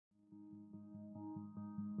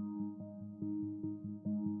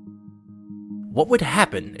What would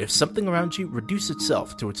happen if something around you reduced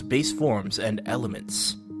itself to its base forms and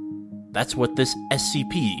elements? That's what this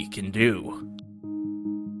SCP can do.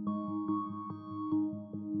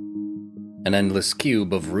 An endless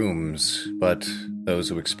cube of rooms, but those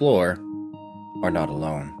who explore are not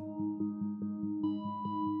alone.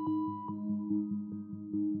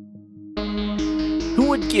 Who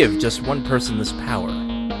would give just one person this power?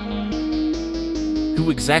 Who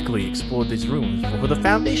exactly explored these rooms before the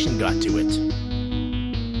Foundation got to it?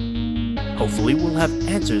 Hopefully we'll have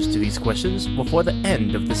answers to these questions before the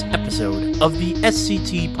end of this episode of the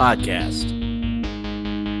SCT podcast.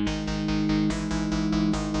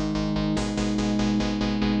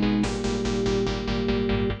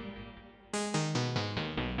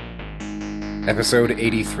 Episode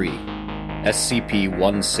 83,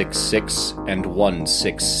 SCP-166 and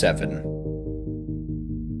 167.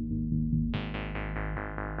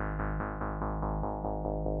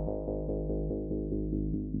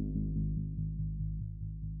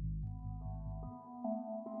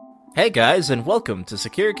 Hey guys, and welcome to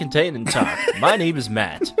Secure, Contain, and Talk. My name is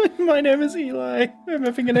Matt. My name is Eli. I'm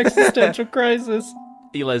having an existential crisis.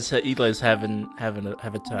 Eli's having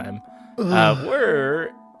a time. We're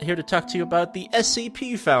here to talk to you about the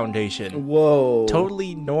SCP Foundation. Whoa.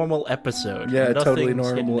 Totally normal episode. Yeah, Nothing's totally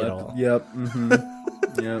normal. hidden at all. Yep. Mm-hmm.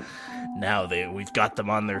 Yep. Now we've got them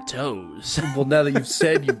on their toes. Well, now that you've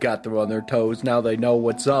said you've got them on their toes, now they know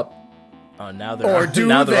what's up. Oh, now they're Or do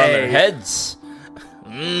they're on they? their heads.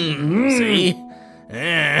 See?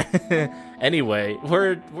 Anyway,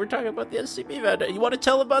 we're talking about the SCP Foundation. You want to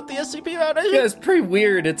tell about the SCP Foundation? Yeah, it's pretty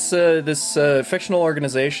weird. It's this fictional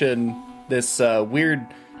organization. This weird.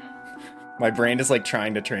 My brain is like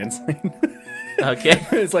trying to translate. Okay.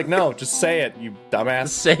 It's like, no, just say it, you dumbass.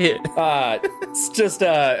 Say it. It's just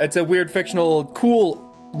it's a weird fictional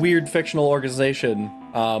organization.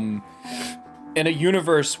 In a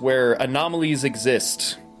universe where anomalies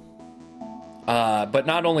exist. But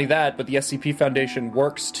not only that, but the SCP Foundation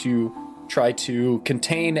works to try to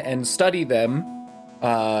contain and study them,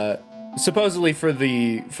 supposedly for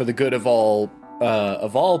the good of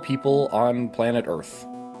all people on planet Earth.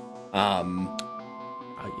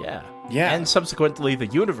 Yeah. Yeah. And subsequently the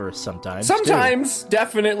universe sometimes. Sometimes, too.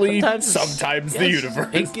 definitely. Sometimes The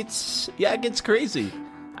universe. It gets crazy.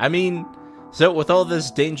 I mean, so with all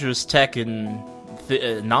this dangerous tech and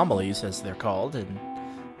anomalies, as they're called, and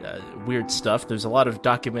weird stuff, there's a lot of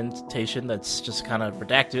documentation that's just kind of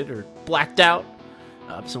redacted or blacked out.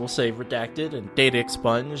 So we'll say redacted and data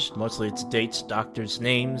expunged. Mostly it's dates, doctors'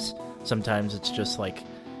 names. Sometimes it's just like,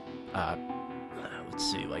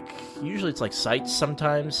 let's see, like, usually it's like sites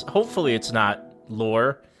sometimes. Hopefully it's not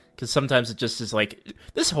lore, because sometimes it just is like,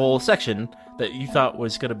 this whole section that you thought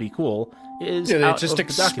was going to be cool is they out just of the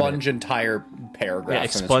expunge document. entire paragraphs. Yeah,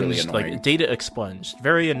 expunged, and it's really annoying. like, data expunged.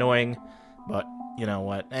 Very annoying, but you know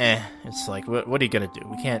what? It's like, what are you gonna do?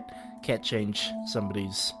 We can't change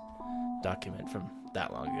somebody's document from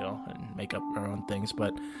that long ago and make up our own things.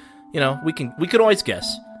 But you know, we can always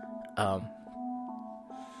guess.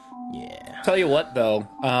 Yeah. Tell you what, though,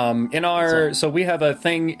 so we have a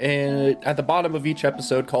thing at the bottom of each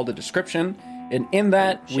episode called a description, and in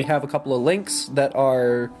that we have a couple of links that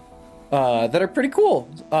are pretty cool.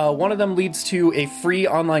 One of them leads to a free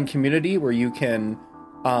online community where you can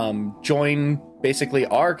join basically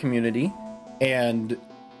our community and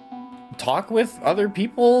talk with other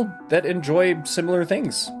people that enjoy similar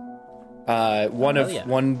things.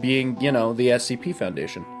 One being, the SCP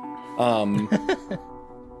Foundation.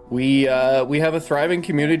 We have a thriving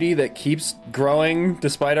community that keeps growing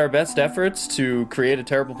despite our best efforts to create a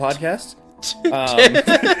terrible podcast.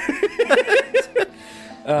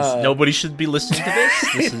 Nobody should be listening to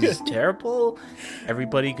this. This is terrible.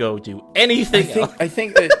 Everybody go do anything else. I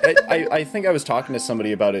think I was talking to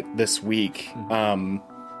somebody about it this week.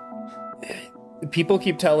 People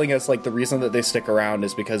keep telling us, like, the reason that they stick around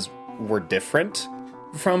is because we're different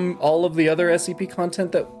from all of the other SCP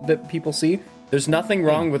content that people see. There's nothing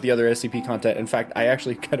wrong with the other SCP content. In fact, I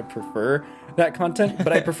actually kind of prefer that content,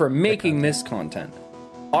 but I prefer making this content.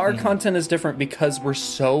 Our content is different because we're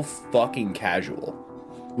so fucking casual.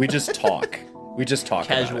 We just talk.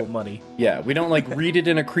 Casual about it. money. Yeah, we don't like read it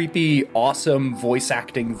in a creepy, awesome voice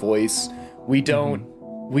acting voice. We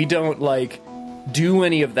don't like do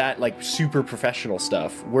any of that like super professional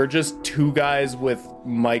stuff. We're just two guys with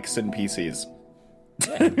mics and PCs.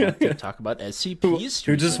 Yeah, talk about SCPs.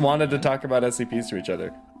 Who just wanted to talk about SCPs to each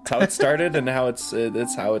other. That's how it started, and how it's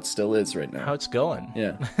how it still is right now. How it's going.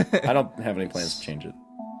 Yeah, I don't have any plans to change it.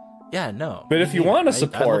 Yeah, no. But if you want to I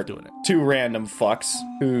support love doing it. two random fucks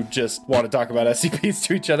who just want to talk about SCPs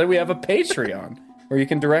to each other, we have a Patreon. where you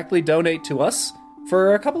can directly donate to us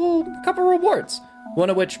for a couple rewards. One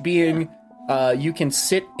of which being you can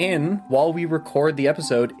sit in while we record the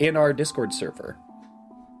episode in our Discord server.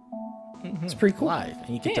 It's pretty cool. Live, and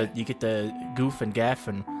you get to goof and gaff,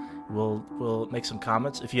 and we'll make some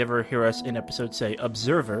comments. If you ever hear us in episode say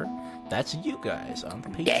observer, that's you guys on the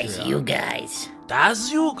Patreon. That's you guys. That's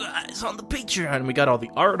you guys on the Patreon. We got all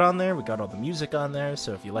the art on there. We got all the music on there.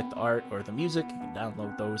 So if you like the art or the music, you can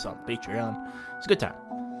download those on Patreon. It's a good time.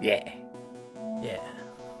 Yeah. Yeah.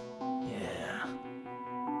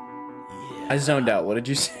 I zoned out. What did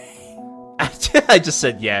you say? I just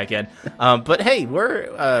said yeah again. But hey,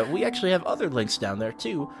 we actually have other links down there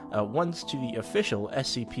too. One's to the official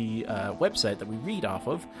SCP website that we read off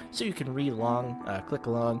of, so you can read along, click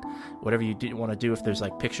along, whatever you want to do. If there's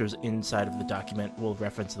like pictures inside of the document, we'll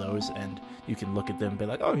reference those, and you can look at them and be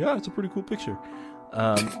like, oh yeah, it's a pretty cool picture.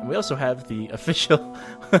 We also have the official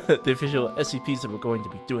SCPs that we're going to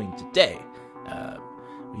be doing today.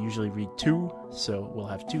 We usually read 2, so we'll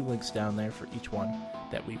have 2 links down there for each one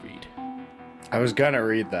that we read. I was gonna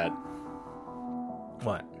read that.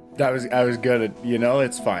 What? I was gonna,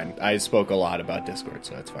 it's fine. I spoke a lot about Discord,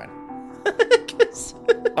 so it's fine.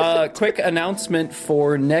 Quick announcement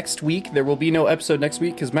for next week. There will be no episode next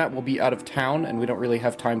week because Matt will be out of town and we don't really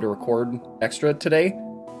have time to record extra today.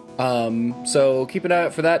 So keep an eye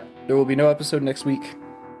out for that. There will be no episode next week.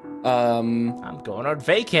 I'm going on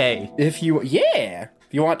vacay. If you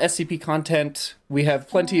want SCP content, we have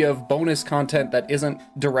plenty of bonus content that isn't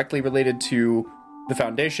directly related to the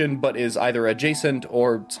Foundation, but is either adjacent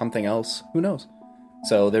or something else. Who knows?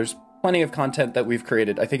 So there's plenty of content that we've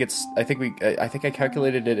created. I think I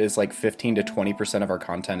calculated it as like 15 to 20% of our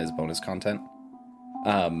content is bonus content.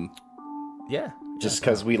 Just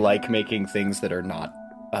because we like making things that are not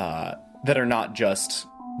just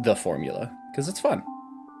the formula, because it's fun.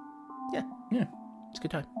 Yeah, it's a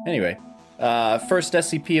good time. Anyway. First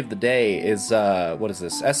SCP of the day is, what is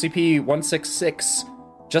this? SCP-166,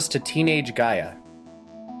 Just a Teenage Gaia.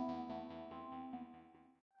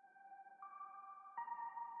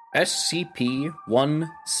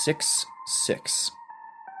 SCP-166.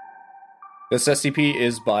 This SCP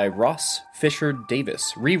is by Ross Fisher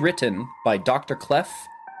Davis, rewritten by Dr. Clef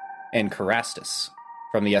and Carastus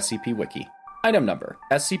from the SCP Wiki. Item number,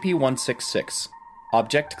 SCP-166.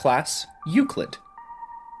 Object class, Euclid.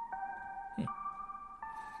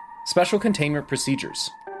 Special Containment Procedures.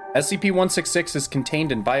 SCP-166 is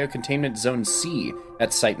contained in Biocontainment Zone C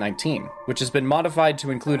at Site-19, which has been modified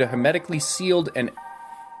to include a hermetically sealed and...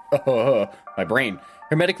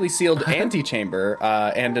 hermetically sealed antechamber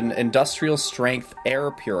and an industrial-strength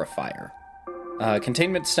air purifier.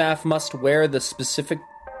 Containment staff must wear the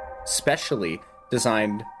specially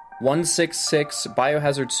designed 166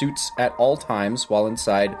 biohazard suits at all times while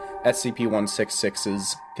inside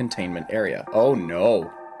SCP-166's containment area. Oh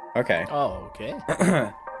no. Okay. Oh, okay.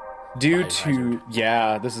 Due to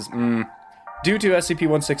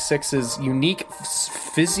SCP-166's unique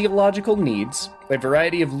physiological needs, a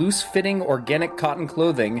variety of loose-fitting organic cotton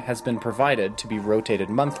clothing has been provided to be rotated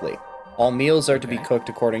monthly. All meals are to be cooked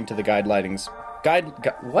according to the guidelines.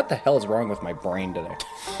 What the hell is wrong with my brain today?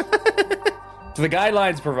 To the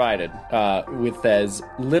guidelines provided, with as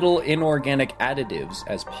little inorganic additives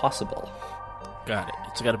as possible. Got it.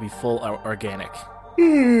 It's got to be full organic.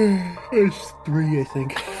 It's 3, I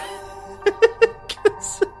think.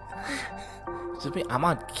 I'm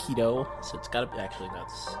on keto, so it's gotta be actually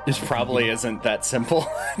nuts. This probably isn't that simple.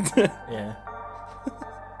 Yeah.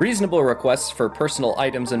 Reasonable requests for personal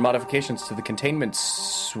items and modifications to the containment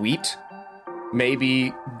suite may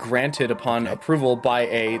be granted upon approval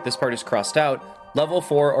by this part is crossed out, level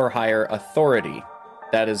 4 or higher authority.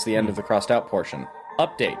 That is the end of the crossed out portion.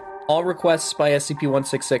 Update. All requests by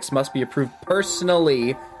SCP-166 must be approved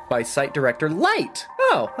personally by Site Director Light.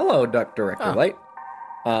 Oh, hello, Director Light.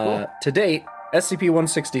 Cool. To date,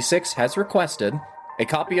 SCP-166 has requested a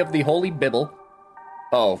copy of the Holy Bible.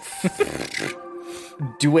 Oh.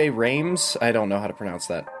 Due Reims? I don't know how to pronounce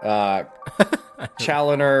that.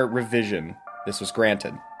 Challoner Revision. This was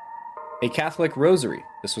granted. A Catholic Rosary.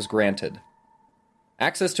 This was granted.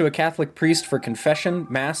 Access to a Catholic priest for confession,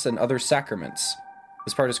 mass, and other sacraments.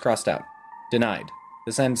 This part is crossed out. Denied.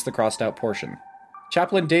 This ends the crossed out portion.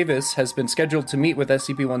 Chaplain Davis has been scheduled to meet with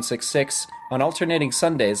SCP-166 on alternating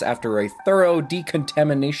Sundays after a thorough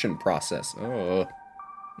decontamination process. Oh.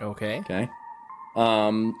 Okay.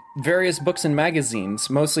 Various books and magazines,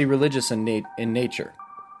 mostly religious in nature.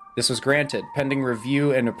 This was granted, pending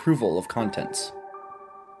review and approval of contents.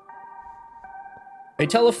 A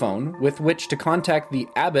telephone with which to contact the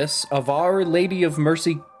Abbess of Our Lady of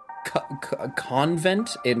Mercy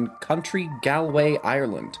convent in County Galway,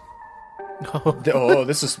 Ireland.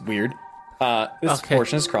 This is weird. This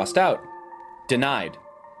portion is crossed out. Denied.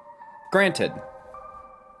 Granted.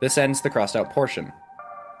 This ends the crossed out portion.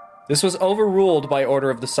 This was overruled by order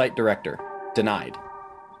of the site director. Denied.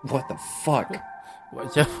 What the fuck?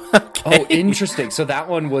 Okay. Oh, interesting. So that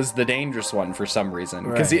one was the dangerous one for some reason.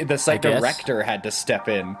 Because the site director had to step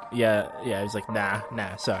in. Yeah, he was like,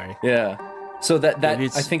 nah, sorry. Yeah. So that I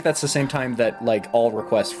think that's the same time that, like, all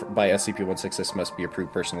requests by SCP-166 must be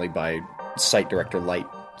approved personally by site director Light.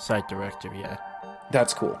 Site director, yeah.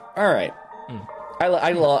 That's cool. All right. I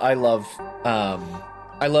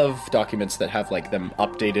love documents that have, like, them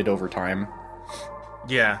updated over time.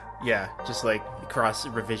 Yeah. Just like cross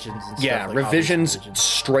revisions and stuff. Yeah, like revisions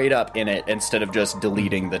straight up in it instead of just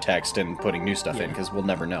deleting the text and putting new stuff in, because we'll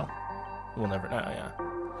never know. Yeah.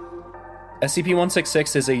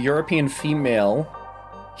 SCP-166 is a European female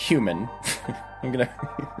human. I'm gonna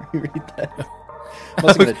reread that. I'm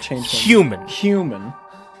also gonna change Human.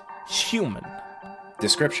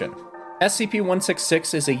 Description.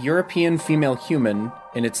 SCP-166 is a European female human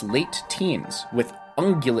in its late teens with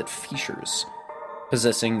ungulate features,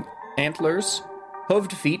 possessing antlers,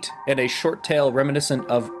 hooved feet, and a short tail reminiscent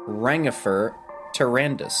of Rangifer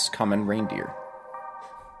tarandus, common reindeer.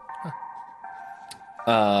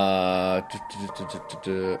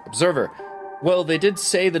 Observer. Well, they did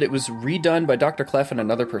say that it was redone by Dr. Clef and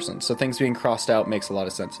another person, so things being crossed out makes a lot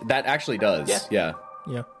of sense. That actually does. Yeah,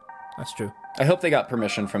 that's true. I hope they got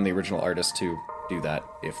permission from the original artist to do that,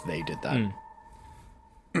 if they did that.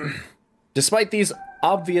 Despite these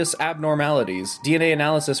obvious abnormalities, DNA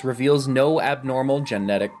analysis reveals no abnormal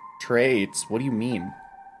genetic traits. What do you mean?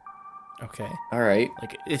 Okay. All right.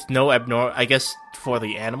 Like, it's no abnormal, I guess, for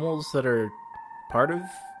the animals that are part of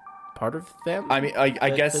them? I mean, I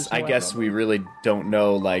guess we really don't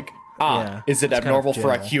know, like, is it abnormal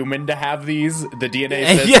for a human to have these? The DNA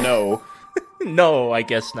says no. No, I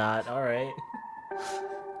guess not. All right.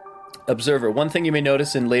 Observer. One thing you may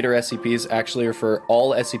notice in later SCPs actually refer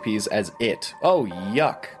all SCPs as it. Oh,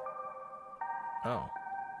 yuck.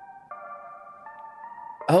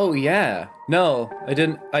 Oh, yeah. No, I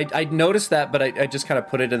didn't. I noticed that, but I just kind of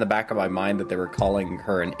put it in the back of my mind that they were calling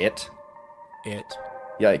her an it. It.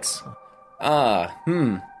 Yikes.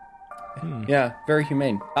 Yeah, very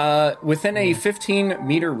humane. Within a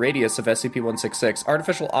 15-meter radius of SCP-166,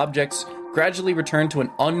 artificial objects gradually return to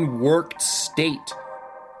an unworked state.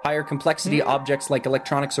 Higher complexity objects like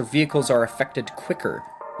electronics or vehicles are affected quicker,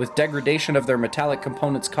 with degradation of their metallic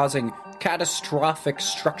components causing catastrophic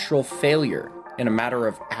structural failure in a matter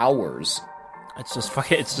of hours. It's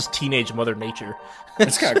just teenage Mother Nature.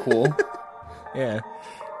 It's kind of cool. Yeah.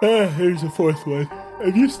 Here's the fourth one.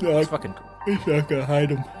 It's fucking cool. It's not gonna hide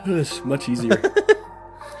them. It's much easier.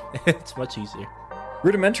 It's much easier.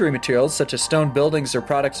 Rudimentary materials, such as stone buildings or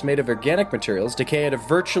products made of organic materials, decay at a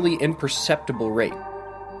virtually imperceptible rate.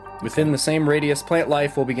 Within the same radius, plant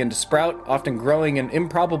life will begin to sprout, often growing in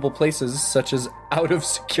improbable places, such as out of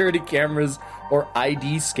security cameras or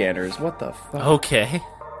ID scanners. What the fuck? Okay.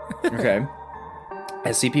 Okay.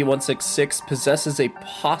 SCP-166 possesses a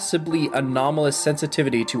possibly anomalous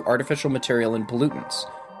sensitivity to artificial material and pollutants,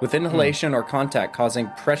 with inhalation or contact causing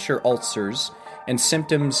pressure ulcers and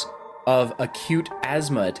symptoms of acute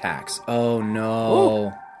asthma attacks. Oh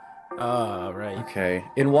no. Right. Okay.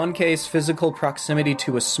 In one case, physical proximity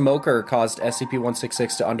to a smoker caused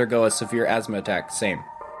SCP-166 to undergo a severe asthma attack. Same.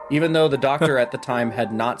 Even though the doctor at the time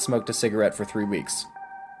had not smoked a cigarette for 3 weeks.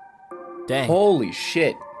 Dang. Holy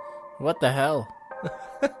shit. What the hell?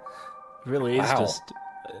 It really is just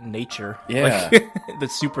nature. Yeah. Like, the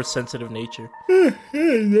super sensitive nature. There's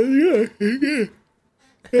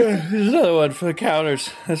another one for the counters.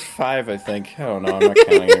 That's 5, I think. I don't know. I'm not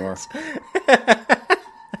counting anymore.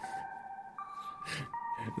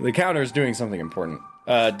 The counter is doing something important.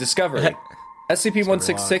 Discovery.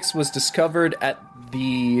 SCP-166 was discovered at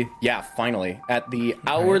the... at the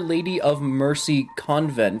Our Lady of Mercy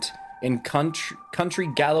Convent in County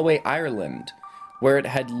Galway, Ireland, where it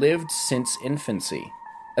had lived since infancy.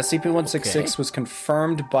 SCP-166 was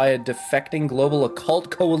confirmed by a defecting Global Occult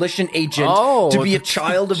Coalition agent to be a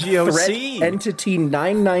child of threat entity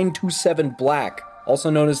 9927 Black, also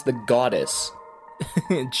known as the Goddess.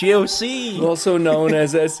 GOC! Also known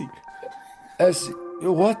as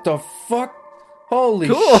what the fuck? Holy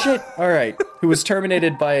shit! Alright. Who was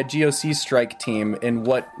terminated by a GOC strike team in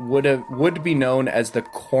what would be known as the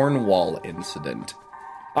Cornwall Incident.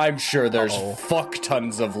 I'm sure there's fuck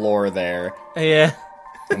tons of lore there. Yeah.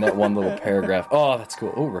 In that one little paragraph. Oh, that's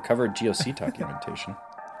cool. Oh, recovered GOC documentation.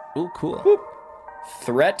 Oh, cool. Whoop.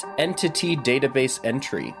 Threat Entity Database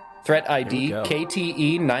Entry. Threat ID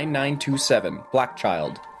KTE9927, Black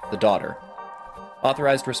Child, the daughter.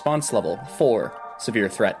 Authorized response level 4, severe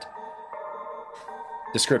threat.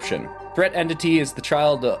 Description. Threat entity is the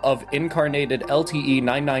child of incarnated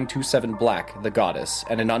LTE-9927 Black, the goddess,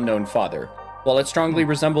 and an unknown father. While it strongly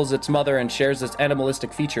resembles its mother and shares its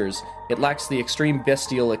animalistic features, it lacks the extreme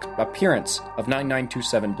bestial appearance of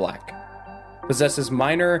 9927 Black. Possesses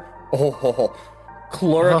minor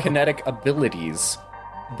chlorokinetic abilities,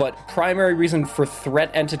 but primary reason for threat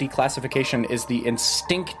entity classification is the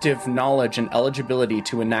instinctive knowledge and eligibility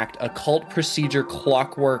to enact occult procedure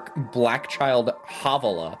clockwork Black Child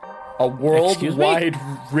Havala, a worldwide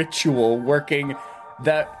ritual working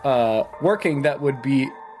that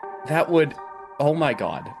would oh my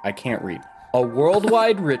god, I can't read. A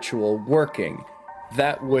worldwide ritual working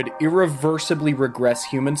that would irreversibly regress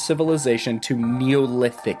human civilization to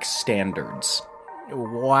Neolithic standards.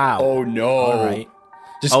 Wow. Oh no. All right.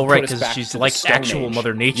 Just right, because she's like actual Age.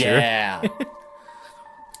 Mother Nature. Yeah.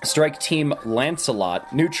 Strike Team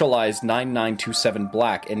Lancelot neutralized 9927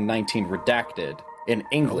 Black in 19 Redacted in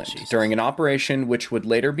England during an operation which would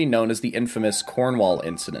later be known as the infamous Cornwall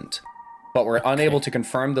Incident, but were unable to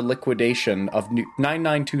confirm the liquidation of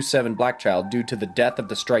 9927 Blackchild due to the death of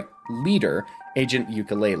the strike leader, Agent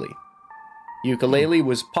Ukulele. Ukulele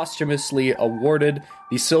was posthumously awarded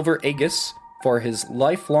the Silver Aegis for his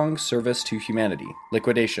lifelong service to humanity.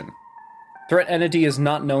 Liquidation. Threat entity is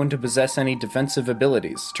not known to possess any defensive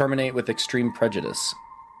abilities. Terminate with extreme prejudice.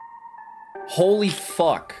 Holy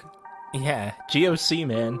fuck. Yeah, GOC,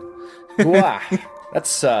 man. Wow.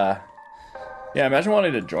 That's, yeah, imagine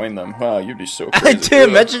wanting to join them. Wow, you'd be so crazy. I did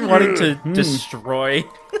imagine wanting to destroy.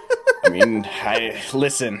 I mean,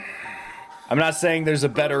 listen. I'm not saying there's a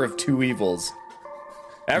better of two evils.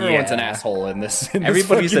 Everyone's an asshole in this.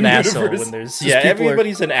 Everybody's an asshole universe. when there's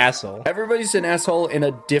everybody's an asshole. Everybody's an asshole in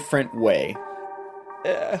a different way.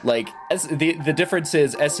 Like the difference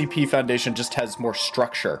is SCP Foundation just has more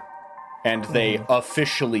structure, and they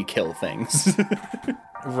officially kill things.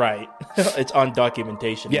 Right. It's on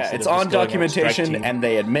documentation. Yeah, it's on documentation, and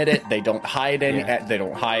they admit it. They don't hide any. They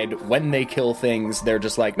don't hide when they kill things. They're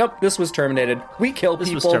just like, nope, this was terminated. We kill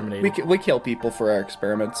people. This was terminated. We kill people for our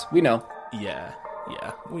experiments. We know. Yeah,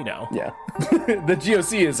 we know. Yeah. The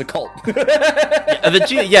GOC is a cult.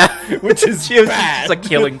 Which is bad. It's a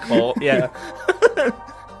killing cult. Yeah.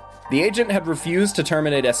 The agent had refused to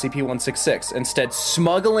terminate SCP-166, instead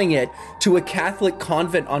smuggling it to a Catholic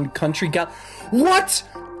convent on Country What?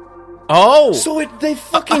 Oh! So they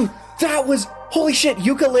fucking... that was... Holy shit,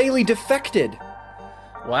 Ukulele defected.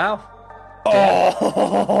 Wow.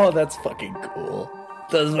 Oh, that's fucking cool.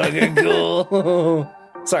 That's fucking cool.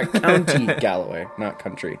 Sorry, County Galloway, not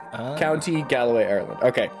country. County Galloway, Ireland.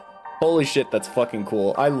 Okay. Holy shit, that's fucking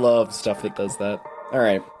cool. I love stuff that does that. All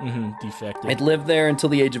right. Defected. It lived there until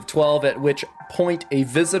the age of 12, at which point a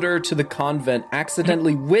visitor to the convent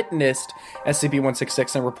accidentally witnessed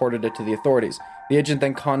SCP-166 and reported it to the authorities. The agent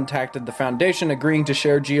then contacted the Foundation, agreeing to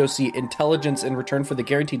share GOC intelligence in return for the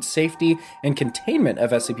guaranteed safety and containment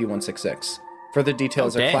of SCP-166. Further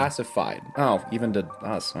details are classified. Oh, even to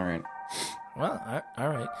us. All right. Well, all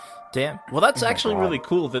right. Damn. Well, that's actually really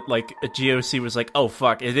cool that, like, a GOC was like, oh,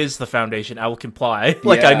 fuck, it is the Foundation. I will comply.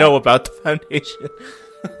 I know about the Foundation.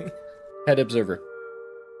 Head Observer.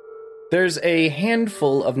 There's a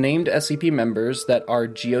handful of named SCP members that are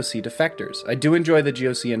GOC defectors. I do enjoy the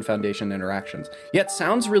GOC and Foundation interactions. Yet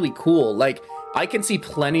sounds really cool. Like, I can see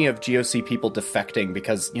plenty of GOC people defecting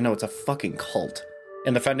because, it's a fucking cult.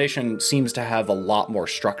 And the Foundation seems to have a lot more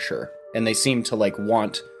structure. And they seem to,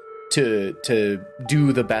 want to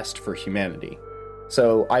do the best for humanity.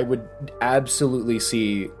 So I would absolutely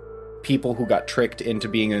see people who got tricked into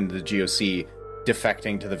being in the GOC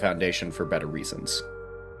defecting to the Foundation for better reasons.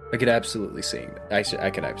 I could absolutely see that. I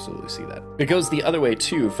could absolutely see that. It goes the other way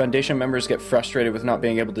too. Foundation members get frustrated with not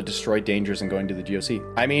being able to destroy dangers and going to the GOC.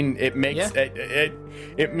 I mean, it makes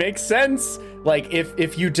it makes sense. Like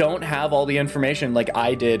if you don't have all the information like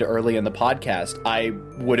I did early in the podcast, I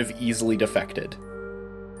would have easily defected.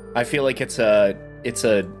 I feel like it's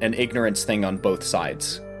an ignorance thing on both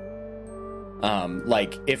sides.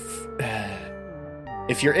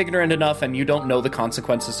 If you're ignorant enough and you don't know the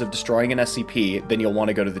consequences of destroying an SCP, then you'll want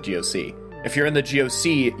to go to the GOC. If you're in the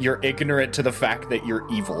GOC, you're ignorant to the fact that you're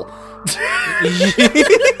evil.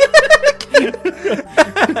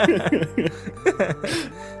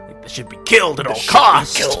 They should be killed at all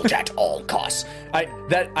costs. Killed at all costs.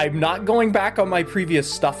 I'm not going back on my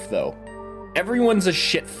previous stuff though. Everyone's a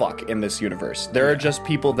shit fuck in this universe. There are just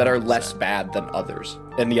people that are less bad than others,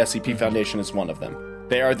 and the SCP Foundation is one of them.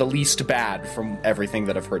 They are the least bad from everything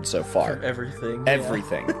that I've heard so far. Everything.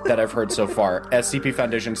 Everything that I've heard so far. SCP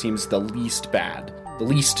Foundation seems the least bad, the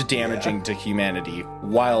least damaging to humanity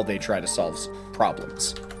while they try to solve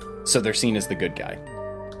problems. So they're seen as the good guy.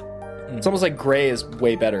 It's almost like gray is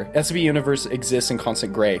way better. SCP Universe exists in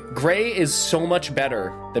constant gray. Gray is so much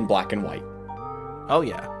better than black and white. Oh,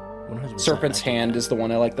 yeah. 100%. Serpent's Hand is the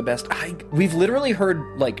one I like the best. We've literally heard,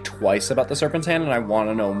 like, twice about the Serpent's Hand, and I want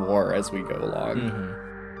to know more as we go along.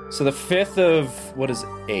 So the 5th of,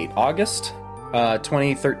 August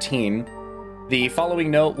 2013, the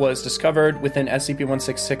following note was discovered within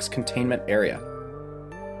SCP-166 containment area.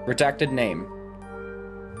 Redacted name.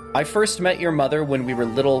 I first met your mother when we were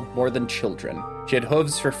little more than children. She had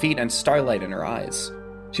hooves for feet and starlight in her eyes.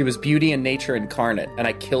 She was beauty and nature incarnate, and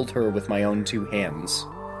I killed her with my own 2 hands.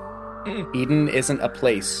 Eden isn't a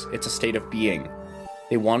place, it's a state of being.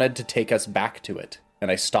 They wanted to take us back to it,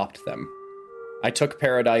 and I stopped them. I took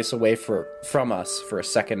paradise away from us for a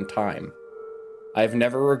second time. I have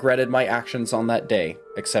never regretted my actions on that day,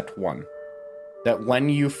 except one. That when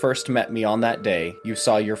you first met me on that day, you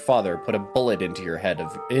saw your father put a bullet into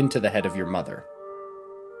the head of your mother.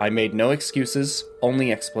 I made no excuses,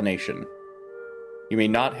 only explanation. You may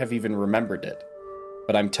not have even remembered it,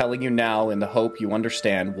 but I'm telling you now in the hope you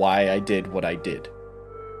understand why I did what I did.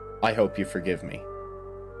 I hope you forgive me.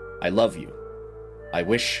 I love you. I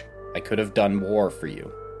wish I could have done more for you.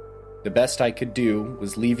 The best I could do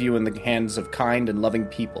was leave you in the hands of kind and loving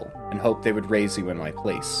people and hope they would raise you in my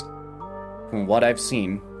place. From what I've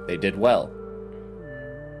seen, they did well.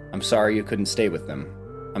 I'm sorry you couldn't stay with them.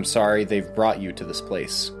 I'm sorry they've brought you to this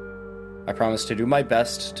place. I promise to do my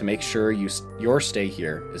best to make sure your stay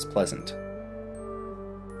here is pleasant.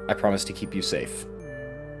 I promise to keep you safe.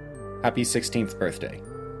 Happy 16th birthday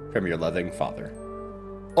from your loving father.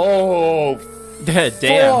 Oh, damn.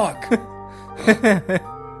 Fuck!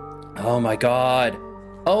 Oh my god.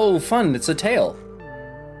 Oh, fun! It's a tale.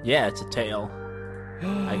 Yeah, it's a tale.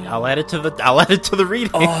 I'll add it to the reading.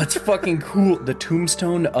 Oh, it's fucking cool. The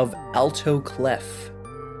Tombstone of Alto Clef.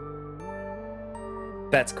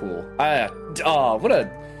 That's cool. What a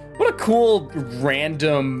cool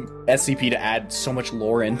random SCP to add so much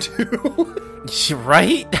lore into.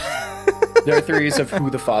 Right? There are theories of who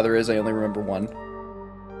the father is. I only remember one.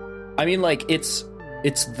 I mean, like, it's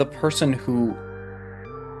the person who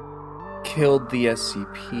killed the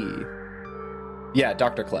SCP. Yeah,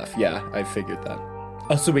 Dr. Clef. Yeah, I figured that.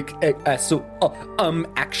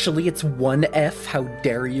 Actually, it's 1F. How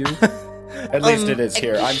dare you? At least it is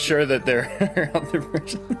here. I'm sure that there are other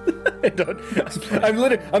versions.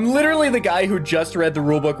 I'm literally the guy who just read the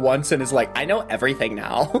rulebook once and is like, I know everything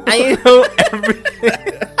now. I know everything.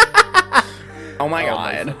 Oh my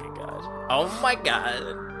god. Oh my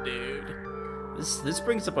god, dude. This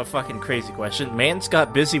brings up a fucking crazy question. Man's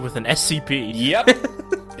got busy with an SCP. Yep.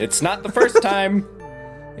 It's not the first time.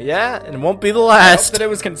 Yeah, and it won't be the I hope last. that it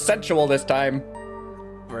was consensual this time.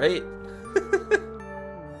 Right?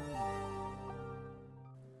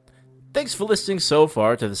 Thanks for listening so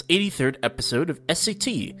far to this 83rd episode of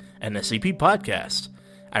SCT, an SCP podcast.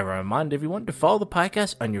 I remind everyone to follow the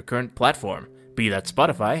podcast on your current platform, be that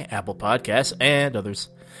Spotify, Apple Podcasts, and others.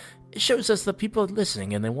 It shows us that people are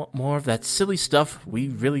listening and they want more of that silly stuff we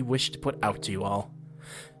really wish to put out to you all.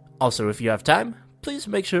 Also, if you have time, please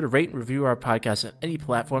make sure to rate and review our podcast on any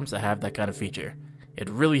platforms that have that kind of feature. It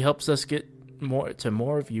really helps us get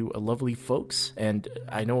more of you lovely folks, and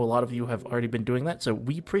I know a lot of you have already been doing that, so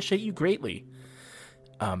we appreciate you greatly.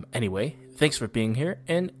 Anyway, thanks for being here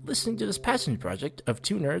and listening to this passion project of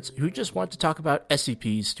 2 nerds who just want to talk about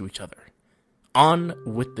SCPs to each other. On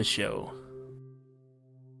with the show.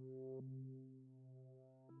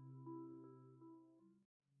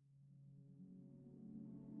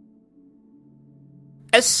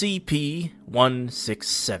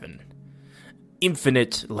 SCP-167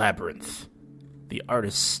 Infinite Labyrinth. The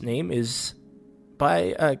artist's name is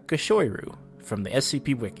by Gashoiru from the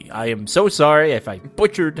SCP Wiki. I am so sorry if I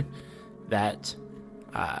butchered that.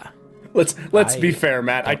 Let's be fair,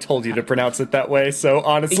 Matt. I told you to pronounce it that way, so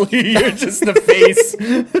honestly, you're just the face.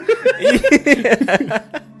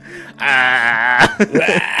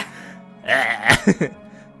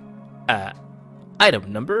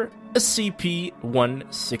 Item number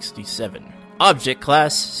SCP-167. Object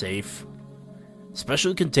class safe.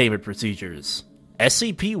 Special containment procedures.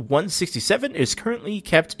 SCP-167 is currently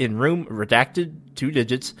kept in room redacted 2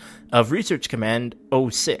 digits of Research Command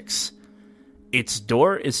 06. Its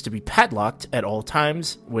door is to be padlocked at all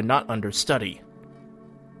times when not under study.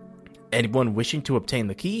 Anyone wishing to obtain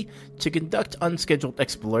the key, to conduct unscheduled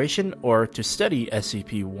exploration, or to study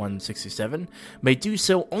SCP-167 may do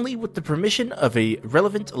so only with the permission of a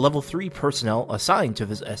relevant Level 3 personnel assigned to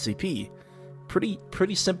this SCP.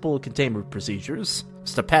 Pretty simple containment procedures.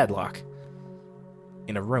 Just a padlock.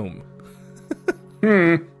 In a room.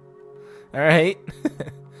 Alright.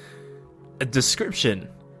 A description.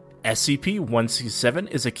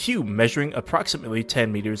 SCP-167 is a cube measuring approximately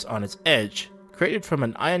 10 meters on its edge, created from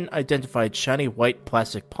an unidentified shiny white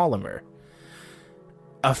plastic polymer.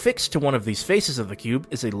 Affixed to one of these faces of the cube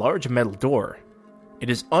is a large metal door. It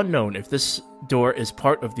is unknown if this door is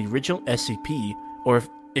part of the original SCP, or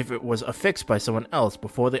if it was affixed by someone else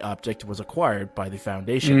before the object was acquired by the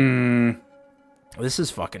Foundation. This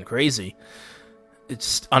is fucking crazy.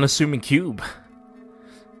 It's unassuming cube.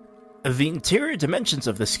 The interior dimensions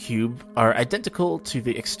of this cube are identical to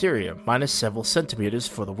the exterior, minus several centimeters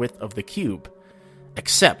for the width of the cube,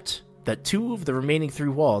 except that 2 of the remaining 3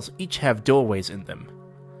 walls each have doorways in them.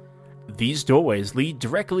 These doorways lead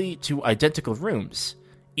directly to identical rooms,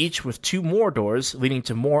 each with 2 more doors leading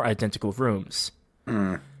to more identical rooms.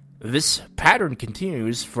 This pattern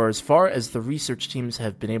continues for as far as the research teams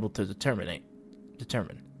have been able to determine.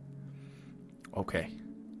 Okay.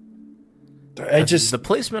 The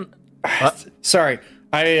placement... Sorry.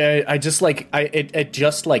 It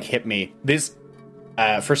just hit me. This,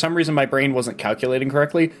 for some reason my brain wasn't calculating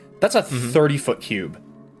correctly. That's a 30-foot cube.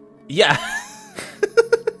 Yeah.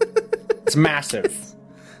 It's massive.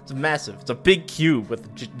 It's massive. It's a big cube with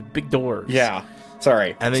big doors. Yeah.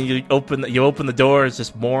 Sorry. And then you open the doors,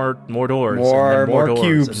 just more doors. More doors,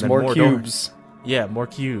 cubes. More cubes. Doors. Yeah, more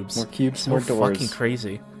cubes. More cubes, so more doors. Fucking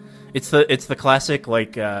crazy. It's the classic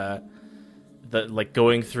going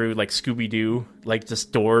through like Scooby-Doo, like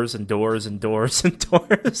just doors and doors and doors and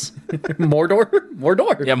doors. More door? More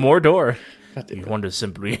door. Yeah, more door. You wonder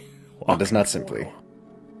simply. One does not simply.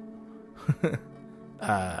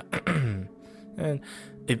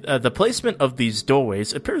 The placement of these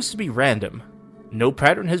doorways appears to be random. No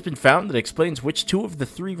pattern has been found that explains which 2 of the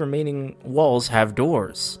 3 remaining walls have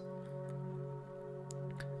doors.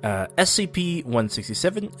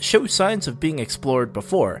 SCP-167 shows signs of being explored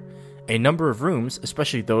before. A number of rooms,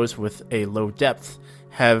 especially those with a low depth,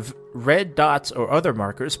 have red dots or other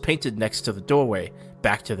markers painted next to the doorway,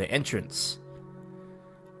 back to the entrance.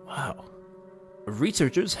 Wow.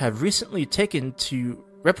 Researchers have recently taken to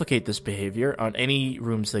replicate this behavior on any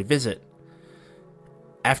rooms they visit.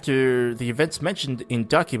 After the events mentioned in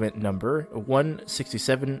document number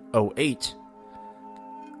 16708.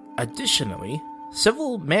 Additionally,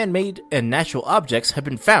 several man-made and natural objects have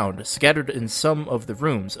been found scattered in some of the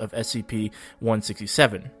rooms of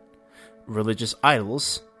SCP-167. Religious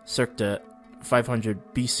idols, circa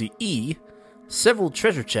 500 BCE, several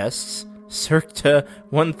treasure chests, circa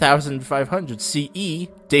 1500 CE,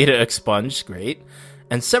 data expunged, great,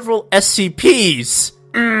 and several SCPs.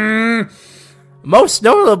 Most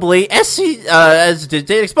notably, as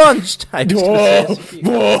data expunged. I just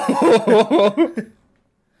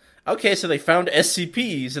Okay, so they found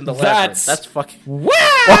SCPs in the labyrinth. That's fucking...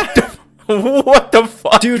 What the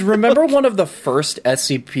fuck? Dude, remember one of the first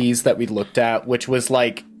SCPs that we looked at, which was,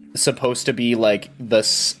 like, supposed to be, like,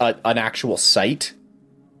 an actual site?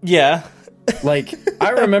 Yeah. Like, I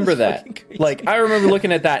remember that. Like, I remember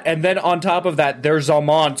looking at that, and then on top of that, there's a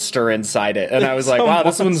monster inside it. And I was like, wow,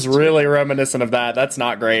 this one's really reminiscent of that. That's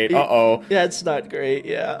not great. Uh-oh. Yeah, it's not great,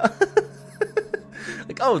 yeah.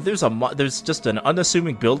 Like, oh, there's just an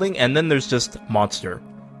unassuming building, and then there's just monster.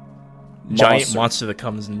 Giant monster that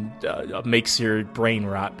comes and makes your brain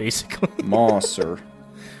rot, basically. Monster.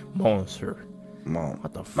 What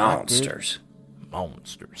the fuck, Monsters. Dude?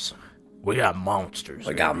 Monsters. We got monsters.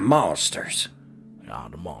 We got monsters.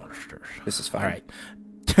 The monsters. This is fine. All right.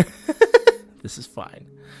 This is fine.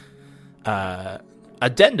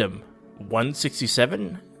 Addendum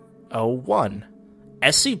 16701.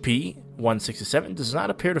 SCP-167 does not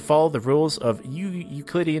appear to follow the rules of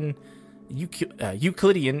Euclidean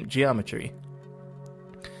geometry.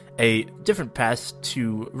 A different path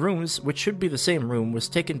to rooms, which should be the same room, was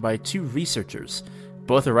taken by 2 researchers.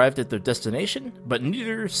 Both arrived at their destination, but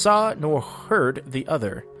neither saw nor heard the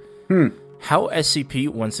other. How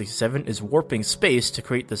SCP-167 is warping space to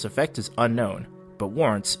create this effect is unknown, but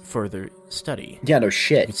warrants further study. Yeah, no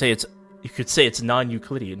shit. You could say it's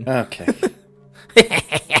non-Euclidean. Okay.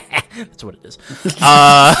 That's what it is.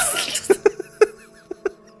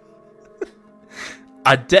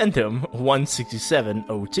 Addendum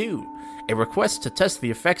 16702. A request to test the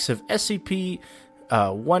effects of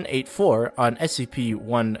SCP-184 on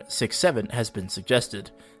SCP-167 has been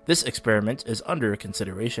suggested. This experiment is under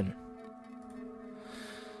consideration.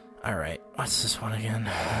 All right, what's this one again?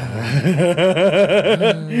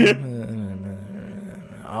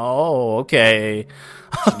 Oh, okay.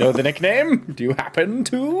 You know the nickname? Do you happen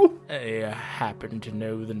to? I happen to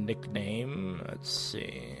know the nickname. Let's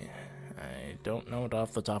see. I don't know it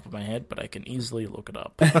off the top of my head, but I can easily look it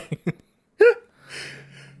up.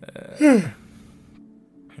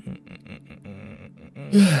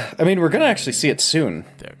 I mean, we're gonna actually see it soon.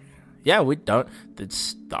 There. Yeah, we don't.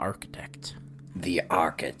 It's the Architect. The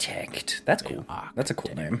Architect. That's cool. That's a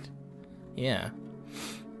cool name. Yeah.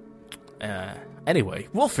 Anyway,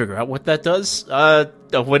 we'll figure out what that does.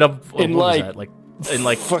 When I'm in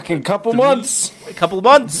like fucking couple months. A couple of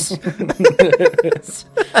months.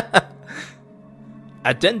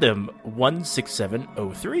 Addendum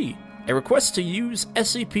 16703. A request to use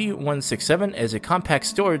SCP-167 as a compact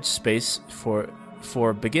storage space for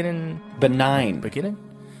benign. Beginning?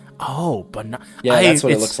 Oh, benign. Yeah, that's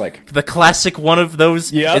what it looks like. The classic one of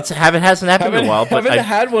those. Yeah. It hasn't happened in a while, but I've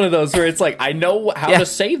had one of those where it's like, I know how to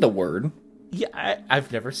say the word. Yeah,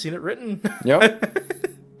 I've never seen it written. Yep.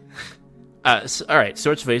 All right,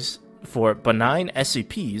 storage space for benign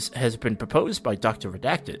SCPs has been proposed by Dr.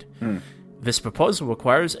 Redacted. This proposal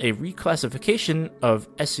requires a reclassification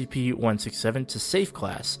of SCP-167 to safe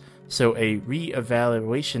class, so a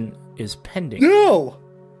re-evaluation is pending. No!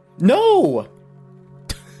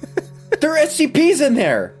 There are SCPs in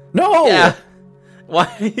there! No! Yeah.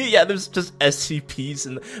 Why? Yeah, there's just SCPs,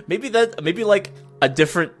 and maybe like a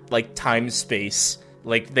different like time space.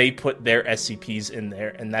 Like they put their SCPs in there,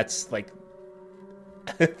 and that's like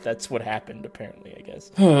that's what happened. Apparently, I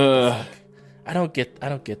guess. I don't get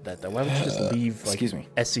that though. Why would you just leave like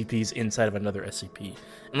SCPs inside of another SCP?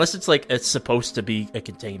 Unless it's like it's supposed to be a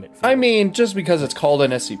containment field. I mean, just because it's called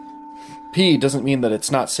an SCP doesn't mean that it's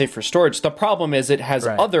not safe for storage. The problem is it has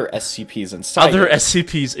other SCPs inside. Other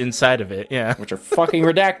SCPs inside of it, yeah. Which are fucking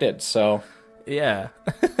redacted, so... Yeah.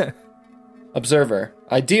 Observer.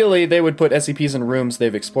 Ideally, they would put SCPs in rooms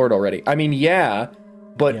they've explored already. I mean, yeah,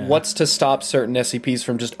 but what's to stop certain SCPs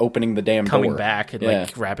from just opening the damn door? Coming back and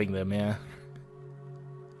like grabbing them, yeah.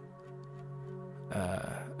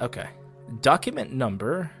 Okay. Document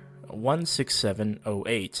number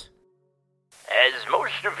 16708. As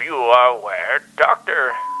most of you are aware,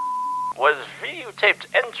 Dr. was videotaped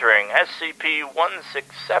entering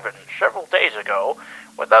SCP-167 several days ago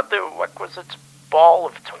without the requisite ball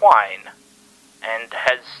of twine, and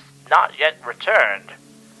has not yet returned.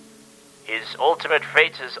 His ultimate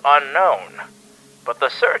fate is unknown, but the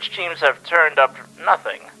search teams have turned up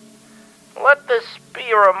nothing. Let this be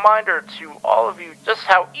a reminder to all of you just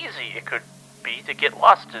how easy it could be to get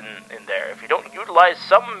lost in there if you don't utilize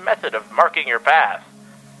some method of marking your path.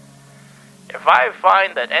 If I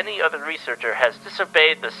find that any other researcher has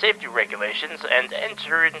disobeyed the safety regulations and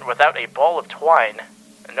entered in without a ball of twine,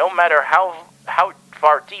 no matter how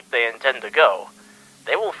far deep they intend to go,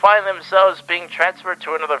 they will find themselves being transferred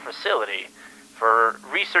to another facility for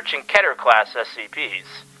researching Keter-class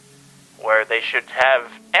SCPs, where they should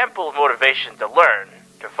have ample motivation to learn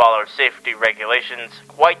to follow safety regulations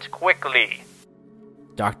quite quickly.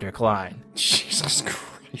 Dr. Klein. Jesus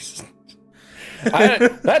Christ.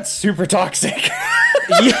 That's super toxic.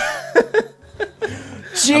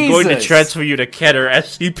 Jesus. I'm going to transfer you to Keter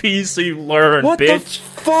SCP so you learn, what bitch.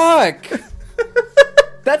 What the fuck?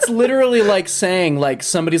 That's literally like saying like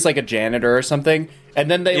somebody's like a janitor or something,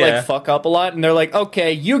 and then they like fuck up a lot, and they're like,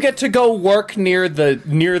 okay, you get to go work near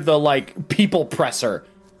the like people presser.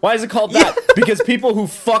 Why is it called that? Because people who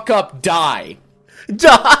fuck up die.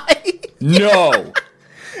 Die? No.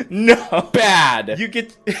 No. Bad. You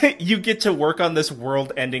get to work on this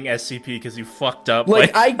world-ending SCP because you fucked up.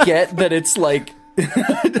 Like, I get that it's like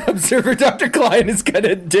Observer Dr. Klein is kind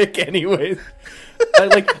of dick anyways.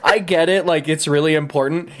 I get it, like it's really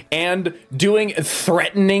important, and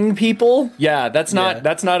threatening people, that's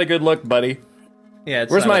not a good look, buddy. Yeah,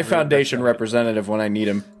 where's my Foundation representative when I need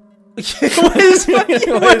him? Where's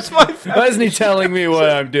my Why isn't he telling me what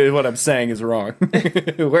I'm doing? What I'm saying is wrong.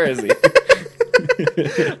 Where is he?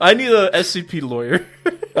 I need a SCP lawyer.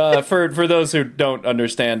 For those who don't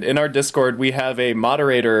understand, in our Discord we have a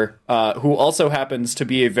moderator who also happens to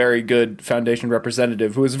be a very good Foundation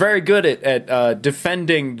representative, who is very good at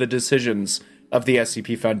defending the decisions of the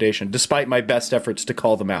SCP Foundation, despite my best efforts to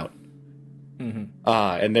call them out. Mm-hmm.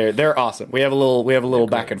 And they're awesome. We have a little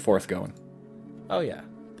back and forth going. Oh yeah,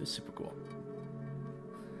 that's super cool.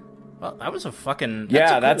 Well, that was a fucking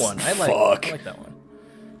that's cool one. I like that one.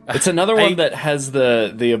 It's another one that has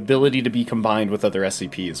the ability to be combined with other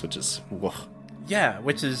SCPs, which is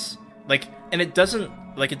which is like, and it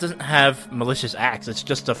doesn't have malicious acts. It's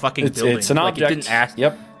just a fucking building. It's an object. It didn't ask.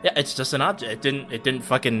 Yep. Yeah, it's just an object. It didn't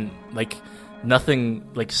fucking, like, nothing,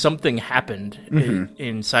 like, something happened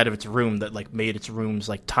inside of its room that, like, made its rooms,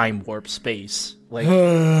 like, time warp space. Like,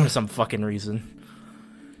 for some fucking reason.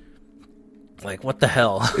 Like, what the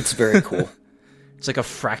hell? It's very cool. It's like a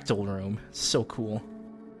fractal room. It's so cool.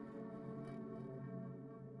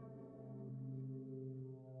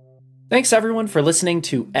 Thanks everyone for listening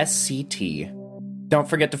to SCT. Don't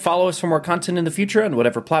forget to follow us for more content in the future on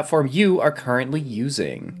whatever platform you are currently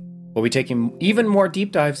using. We'll be taking even more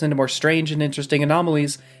deep dives into more strange and interesting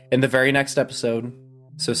anomalies in the very next episode,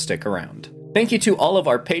 so stick around. Thank you to all of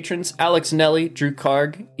our patrons, Alex Nelly, Drew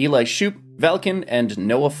Karg, Eli Shoup, Velkin, and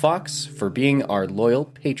Noah Fox, for being our loyal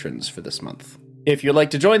patrons for this month. If you'd like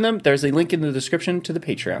to join them, there's a link in the description to the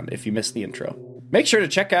Patreon if you missed the intro. Make sure to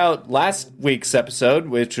check out last week's episode,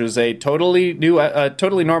 which was a totally new,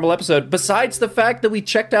 totally normal episode, besides the fact that we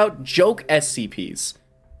checked out joke SCPs.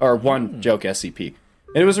 Or one joke SCP.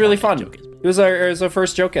 And it was really fun. It was our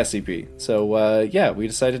first joke SCP. So, yeah, we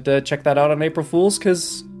decided to check that out on April Fool's,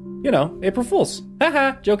 because, you know, April Fool's.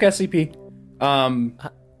 Haha, joke SCP.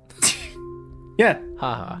 Yeah.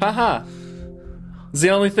 Haha. Haha. It's the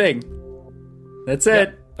only thing. That's it.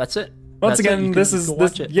 Yep, that's it. Once That's again, it. this is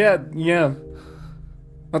watch this. it. Yeah.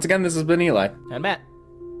 Once again, this has been Eli. And Matt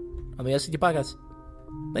on the SCT podcast.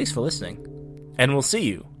 Thanks for listening, and we'll see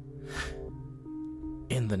you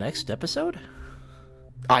in the next episode.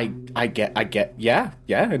 I get. Yeah.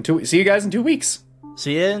 See you guys in 2 weeks.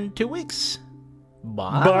 See you in 2 weeks.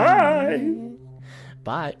 Bye.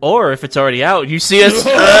 Bye. Or if it's already out, you see us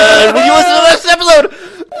when you listen to the next episode.